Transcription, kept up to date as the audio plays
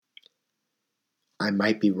I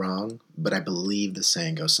might be wrong, but I believe the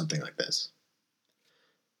saying goes something like this.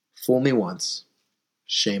 Fool me once,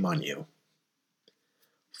 shame on you.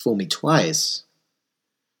 Fool me twice,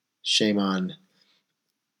 shame on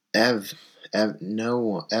everyone.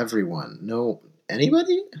 No,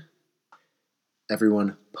 anybody?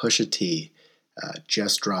 Everyone. Pusha T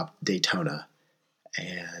just dropped Daytona.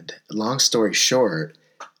 And long story short,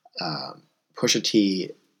 Pusha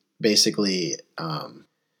T basically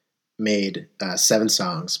made 7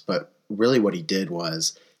 songs, but really what he did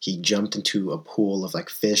was he jumped into a pool of like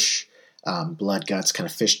fish, blood guts, kind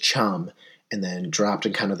of fish chum, and then dropped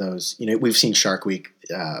in kind of those, we've seen Shark Week,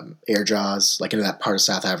 air jaws, like into that part of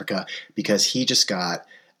South Africa, because he just got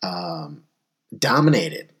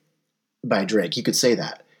dominated by Drake. You could say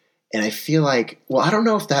that. And I feel like, well, I don't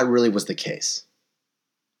know if that really was the case.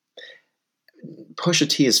 Pusha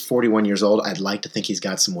T is 41 years old. I'd like to think he's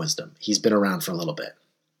got some wisdom. He's been around for a little bit.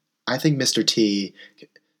 I think Mr. T,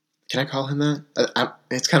 can I call him that?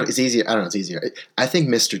 It's easier. I don't know. It's easier. I think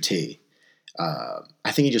Mr. T,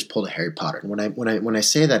 I think he just pulled a Harry Potter. And when I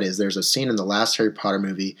say that is, there's a scene in the last Harry Potter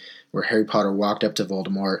movie where Harry Potter walked up to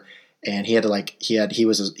Voldemort and he was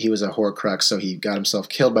a Horcrux, so he got himself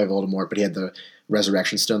killed by Voldemort, but he had the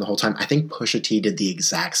Resurrection Stone the whole time. I think Pusha T did the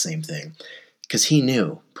exact same thing. Because he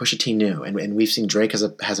knew, Pusha T knew, and we've seen Drake has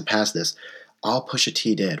a past this. All Pusha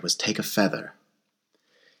T did was take a feather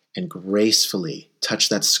and gracefully touch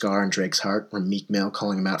that scar on Drake's heart where Meek Mill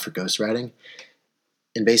calling him out for ghostwriting.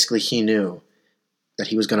 And basically he knew that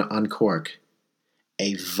he was going to uncork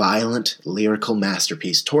a violent lyrical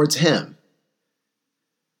masterpiece towards him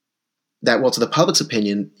that, well, to the public's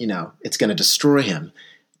opinion, it's going to destroy him.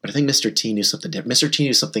 But I think Mr. T knew something different. Mr. T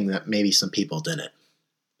knew something that maybe some people didn't.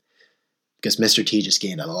 Because Mr. T just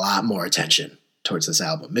gained a lot more attention towards this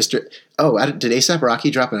album. Did A$AP Rocky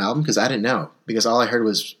drop an album? Because I didn't know. Because all I heard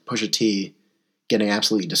was Pusha T getting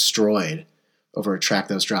absolutely destroyed over a track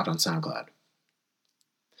that was dropped on SoundCloud.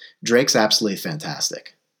 Drake's absolutely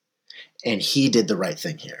fantastic. And he did the right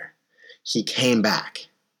thing here. He came back.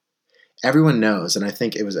 Everyone knows, and I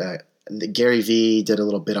think it was Gary Vee did a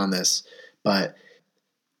little bit on this, but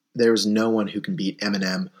there's no one who can beat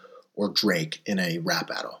Eminem or Drake in a rap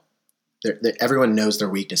battle. Everyone knows their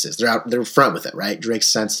weaknesses. They're front with it, right? Drake's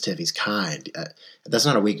sensitive. He's kind. That's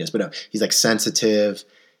not a weakness, but no, he's like sensitive.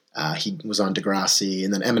 He was on Degrassi,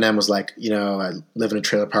 and then Eminem was like, I live in a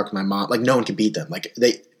trailer park with my mom. Like no one can beat them. Like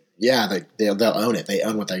they'll own it. They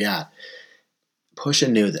own what they got. Pusha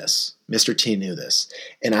knew this. Mr. T knew this,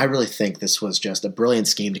 and I really think this was just a brilliant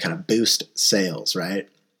scheme to kind of boost sales, right?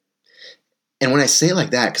 And when I say it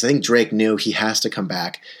like that, because I think Drake knew he has to come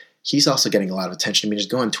back. He's also getting a lot of attention. I mean,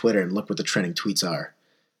 just go on Twitter and look what the trending tweets are.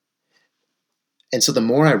 And so the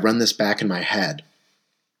more I run this back in my head,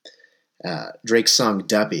 Drake's song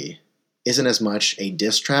Duppy isn't as much a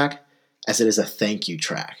diss track as it is a thank you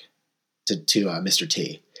track to Mr.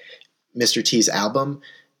 T. Mr. T's album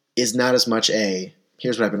is not as much a,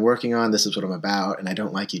 here's what I've been working on, this is what I'm about, and I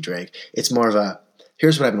don't like you, Drake. It's more of a,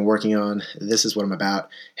 here's what I've been working on, this is what I'm about.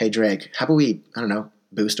 Hey, Drake, how about we,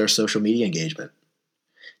 boost our social media engagement?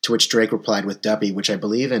 To which Drake replied with Duppy, which I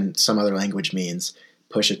believe in some other language means,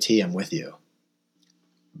 Pusha T, I'm with you.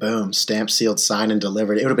 Boom, stamped, sealed, signed, and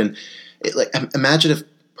delivered. It would have been, imagine if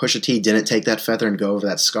Pusha T didn't take that feather and go over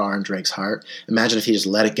that scar on Drake's heart. Imagine if he just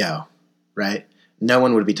let it go, right? No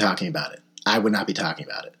one would be talking about it. I would not be talking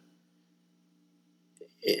about it.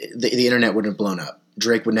 The internet wouldn't have blown up.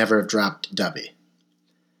 Drake would never have dropped Duppy.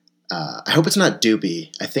 I hope it's not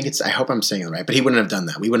Doopy. I hope I'm saying it right, but he wouldn't have done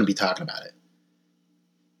that. We wouldn't be talking about it.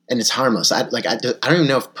 And it's harmless. I don't even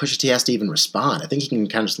know if Pusha T has to even respond. I think he can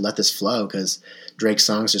kind of just let this flow because Drake's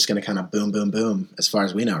song's just going to kind of boom, boom, boom as far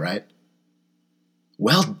as we know, right?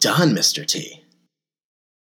 Well done, Mr. T.